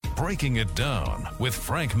Breaking It Down with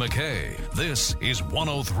Frank McKay. This is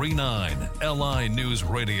 1039 LI News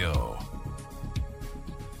Radio.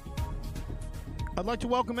 I'd like to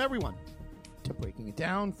welcome everyone to Breaking It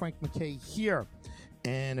Down. Frank McKay here.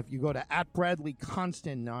 And if you go to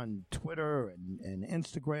 @BradleyConstant on Twitter and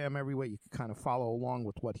Instagram, everywhere, you can kind of follow along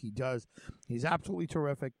with what he does. He's absolutely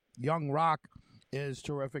terrific. Young Rock is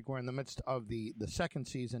terrific. We're in the midst of the second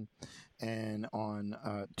season. And on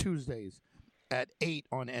Tuesdays at 8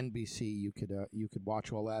 on NBC, you could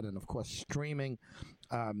watch all that. And, of course, streaming.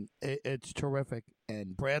 It's terrific.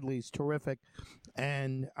 And Bradley's terrific.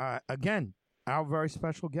 And, again, our very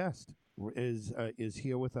special guest is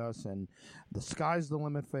here with us, and the sky's the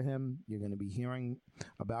limit for him. You're going to be hearing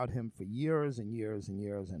about him for years and years and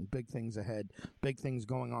years, and big things ahead, big things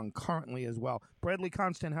going on currently as well. Bradley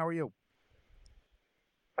Constant, how are you?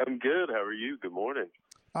 I'm good. How are you? Good morning.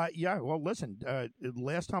 Yeah, well, listen,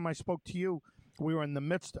 last time I spoke to you, we were in the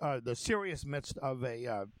midst, the serious midst of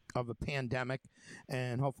a pandemic,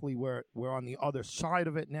 and hopefully we're on the other side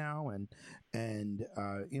of it now, and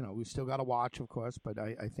you know, we still got to watch, of course, but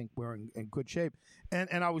I think we're in good shape.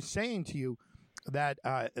 And I was saying to you that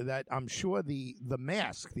I'm sure the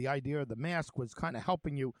mask, the idea of the mask, was kind of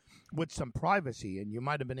helping you with some privacy, and you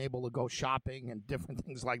might have been able to go shopping and different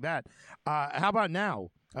things like that. How about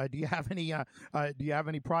now? Do you have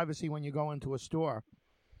any privacy when you go into a store?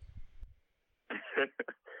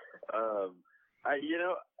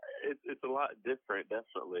 It's a lot different,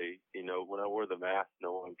 definitely. You know, when I wore the mask,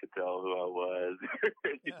 no one could tell who I was or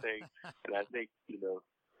anything. And I think,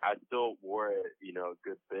 I still wore it, a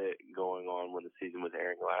good bit going on when the season was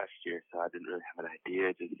airing last year. So I didn't really have an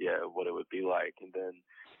idea just yet of what it would be like. And then,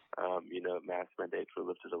 mask mandates were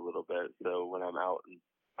lifted a little bit. So when I'm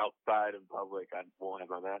outside in public, I won't have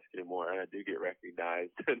my mask anymore, and I do get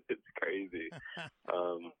recognized. And it's crazy.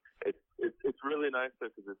 It's really nice though,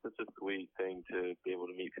 because it's such a sweet thing to be able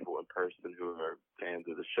to meet people in person who are fans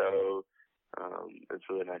of the show. It's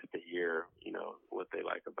really nice to hear, what they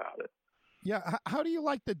like about it. Yeah. How do you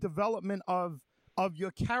like the development of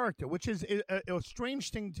your character, which is a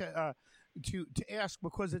strange thing to ask,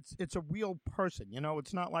 because it's a real person.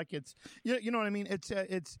 It's not like it's you know what I mean.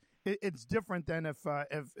 It's different than if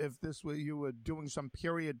this were, you were doing some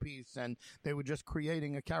period piece and they were just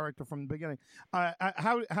creating a character from the beginning.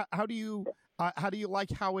 How do you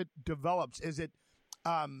like how it develops? Is it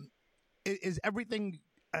is everything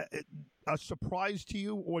a surprise to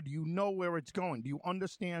you, or do you know where it's going? Do you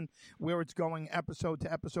understand where it's going episode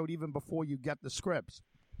to episode even before you get the scripts?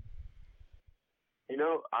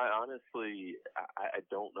 I honestly I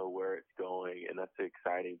don't know where it's going, and that's the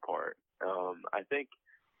exciting part. I think.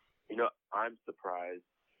 I'm surprised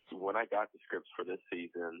when I got the scripts for this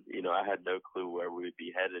season. I had no clue where we would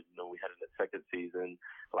be headed. We had a second season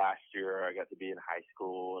last year. I got to be in high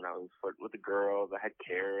school, and I was flirting with the girls. I had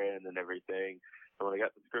Karen and everything. And when I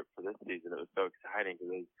got the script for this season, it was so exciting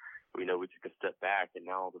because, we took a step back, and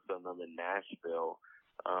now all of a sudden I'm in Nashville.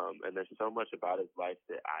 And there's so much about his life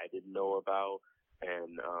that I didn't know about,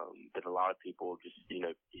 and that a lot of people just,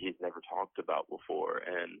 he's never talked about before.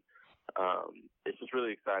 And it's just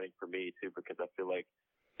really exciting for me too, because I feel like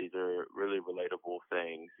these are really relatable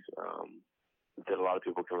things that a lot of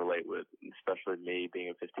people can relate with, especially me being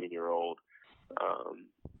a 15-year-old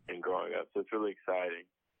and growing up. So it's really exciting.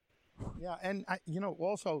 Yeah, and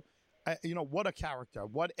also, what a character,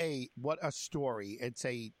 what a story.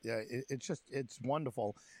 It's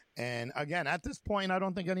wonderful. And again, at this point, I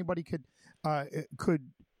don't think anybody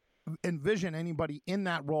could envision anybody in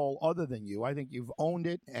that role other than you. I think you've owned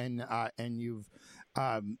it, and you've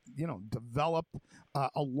developed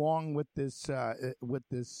along with this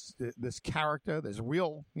character, this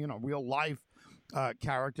real life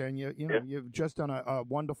character, and you've just done a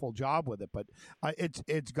wonderful job with it. But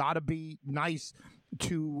it's got to be nice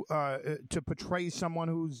to portray someone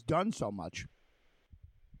who's done so much.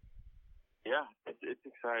 Yeah, it's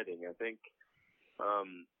exciting. I think.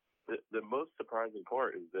 The most surprising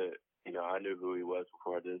part is that, I knew who he was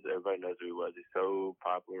before I did. Everybody knows who he was. He's so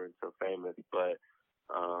popular and so famous, but,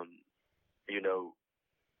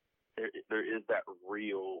 there is that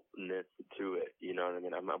realness to it. You know what I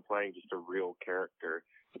mean? I'm playing just a real character.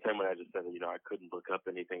 The same way I just said, I couldn't look up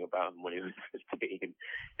anything about him when he was 15.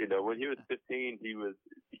 When he was 15, he was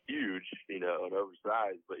huge, and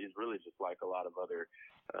oversized, but he's really just like a lot of other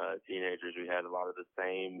teenagers. We had a lot of the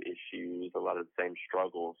same issues, a lot of the same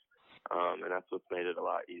struggles, and that's what's made it a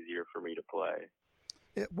lot easier for me to play.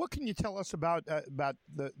 What can you tell us about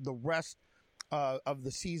the rest of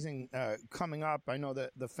the season coming up? I know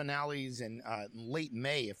that the finale's in late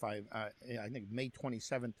May, I think May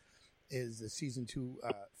 27th is the season 2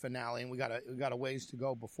 finale, and we got a ways to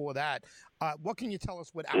go before that. What can you tell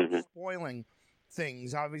us without spoiling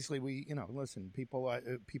things? Obviously, listen, people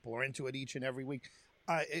are into it each and every week.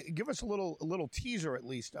 Give us a little teaser, at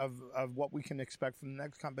least, of what we can expect from the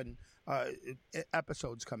next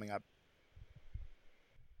episodes coming up.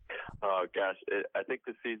 Oh gosh, I think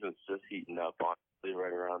the season's just heating up, honestly,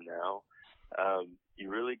 right around now. You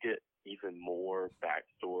really get even more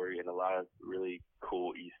backstory and a lot of really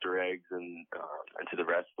cool Easter eggs into the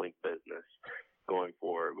wrestling business going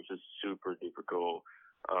forward, which is super duper cool.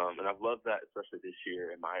 And I've loved that, especially this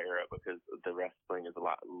year in my era, because the wrestling is a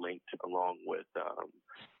lot linked along with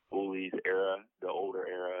Bully's era, the older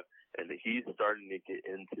era, and he's starting to get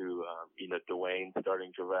into Dwayne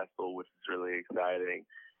starting to wrestle, which is really exciting.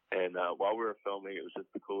 And while we were filming, it was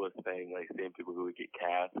just the coolest thing, like seeing people who would get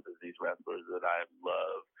cast as these wrestlers that I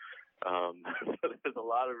love. So there's a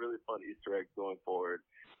lot of really fun Easter eggs going forward,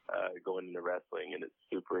 going into wrestling, and it's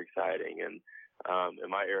super exciting. And in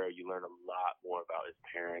my era, you learn a lot more about his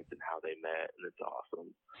parents and how they met, and it's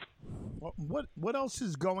awesome. Well, what else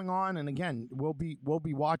is going on? And again, we'll be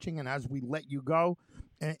watching, and as we let you go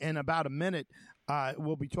in about a minute,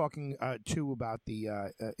 we'll be talking too about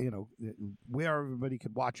the where everybody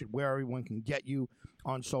could watch it, where everyone can get you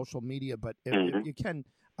on social media. But if you can,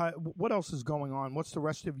 what else is going on? What's the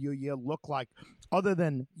rest of your year look like, other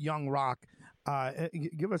than Young Rock?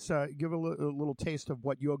 Give a little taste of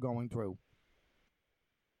what you're going through.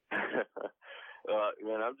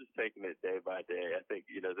 Man, I'm just taking it day by day. I think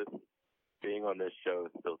being on this show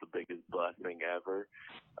is still the biggest blessing ever.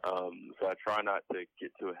 So I try not to get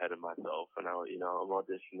too ahead of myself, and I'm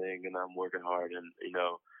auditioning and I'm working hard, and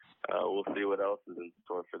we'll see what else is in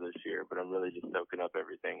store for this year. But I'm really just soaking up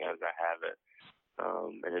everything as I have it,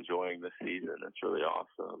 and enjoying the season. It's really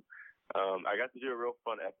awesome. I got to do a real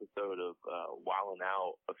fun episode of Wildin'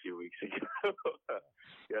 Out a few weeks ago.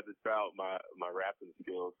 Got to try out my rapping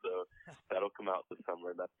skills, so that'll come out this summer,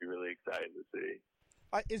 and that'll be really exciting to see.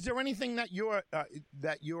 Is there anything that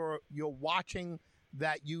you're watching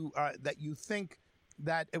that you think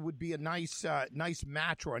that it would be a nice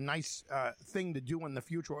match or a nice thing to do in the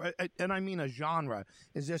future? And I mean a genre.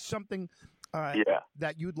 Is there something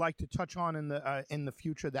that you'd like to touch on in the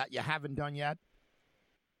future that you haven't done yet?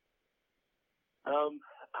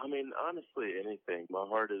 I mean, honestly, anything. My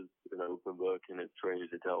heart is an open book, and it's ready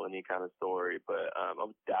to tell any kind of story. But I'm a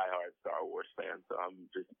diehard Star Wars fan, so I'm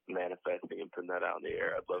just manifesting and putting that out in the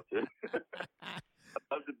air. I'd love to. I'd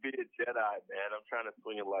love to be a Jedi, man. I'm trying to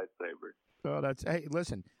swing a lightsaber. Oh, hey,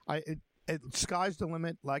 listen, sky's the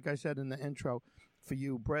limit. Like I said in the intro, for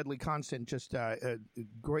you, Bradley Constant, just a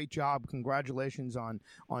great job. Congratulations on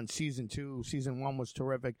season 2. Season 1 was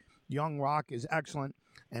terrific. Young Rock is excellent,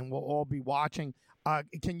 and we'll all be watching.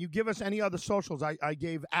 Can you give us any other socials? I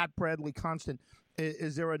gave @Bradley Constant.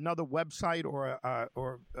 Is there another website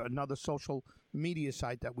or another social media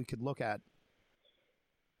site that we could look at?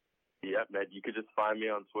 Yeah, man. You could just find me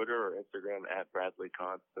on Twitter or Instagram @Bradley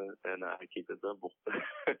Constant, and I keep it simple.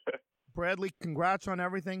 Bradley, congrats on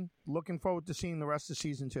everything. Looking forward to seeing the rest of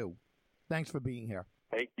season 2. Thanks for being here.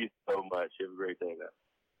 Thank you so much. You have a great day, man.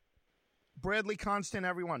 Bradley Constant,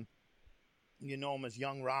 everyone. You know him as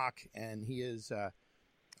Young Rock, and he's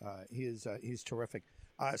terrific.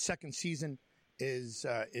 Second season is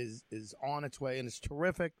on its way, and it's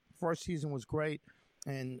terrific. First season was great,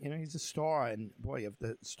 and he's a star. And boy, if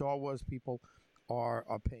the Star Wars people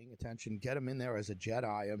are paying attention, get him in there as a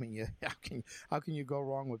Jedi. I mean, how can you go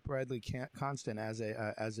wrong with Bradley Constant as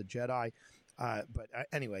a Jedi? But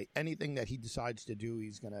anyway, anything that he decides to do,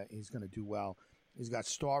 he's gonna do well. He's got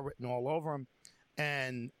star written all over him.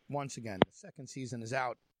 And once again, the second season is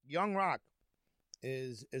out. Young Rock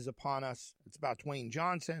is upon us. It's about Dwayne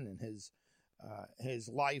Johnson and his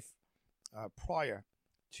life prior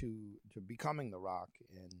to becoming The Rock,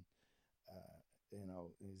 and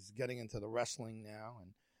he's getting into the wrestling now.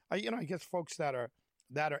 And I guess folks that are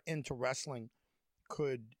into wrestling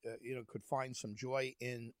could find some joy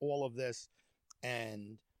in all of this,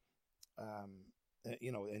 and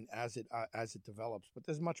and as it develops. But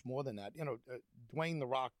there's much more than that. Dwayne The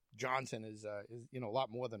Rock Johnson is a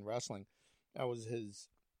lot more than wrestling. That was his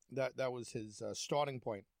starting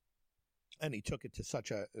point, and he took it to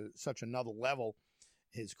such another level,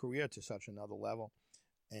 his career to such another level.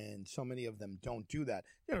 And so many of them don't do that.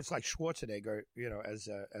 It's like Schwarzenegger, as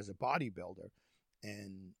a bodybuilder,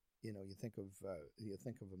 and you think of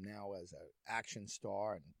him now as an action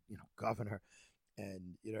star and governor,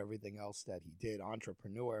 and everything else that he did,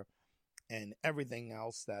 entrepreneur, and everything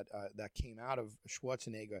else that came out of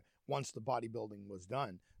Schwarzenegger once the bodybuilding was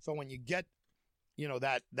done. So when you get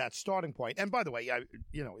that starting point. And by the way,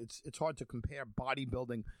 it's hard to compare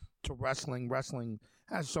bodybuilding to wrestling. Wrestling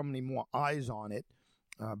has so many more eyes on it.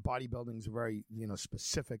 Bodybuilding is a very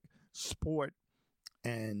specific sport,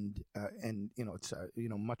 and it's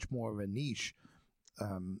much more of a niche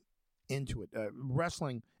into it.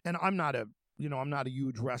 Wrestling, and I'm not a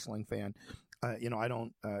huge wrestling fan. I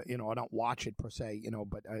don't watch it per se.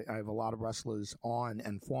 But I have a lot of wrestlers on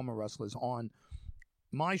and former wrestlers on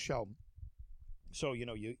my show. So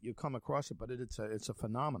you come across it, but it's a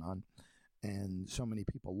phenomenon, and so many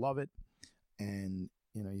people love it. And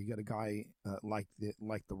you get a guy like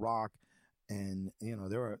The Rock, and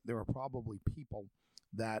there are probably people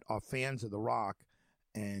that are fans of The Rock,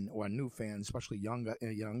 or new fans, especially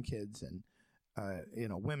young kids and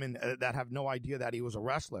women that have no idea that he was a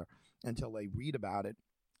wrestler until they read about it,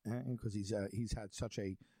 because he's had such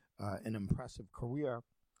an impressive career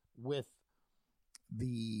with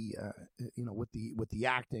the with the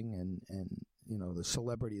acting and the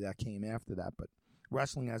celebrity that came after that. But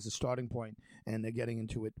wrestling as a starting point, and they're getting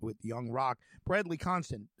into it with young Rock. Bradley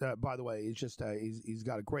Constant, by the way, is just he's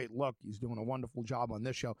got a great look. He's doing a wonderful job on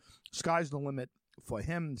this show. Sky's the limit for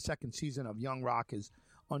him. The second season of Young Rock is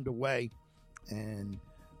underway, and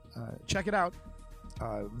check it out.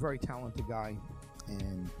 Very talented guy,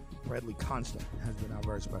 and Bradley Constant has been our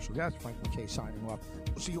very special guest. Frank McKay signing off.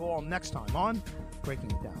 We'll see you all next time on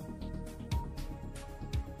Breaking It Down.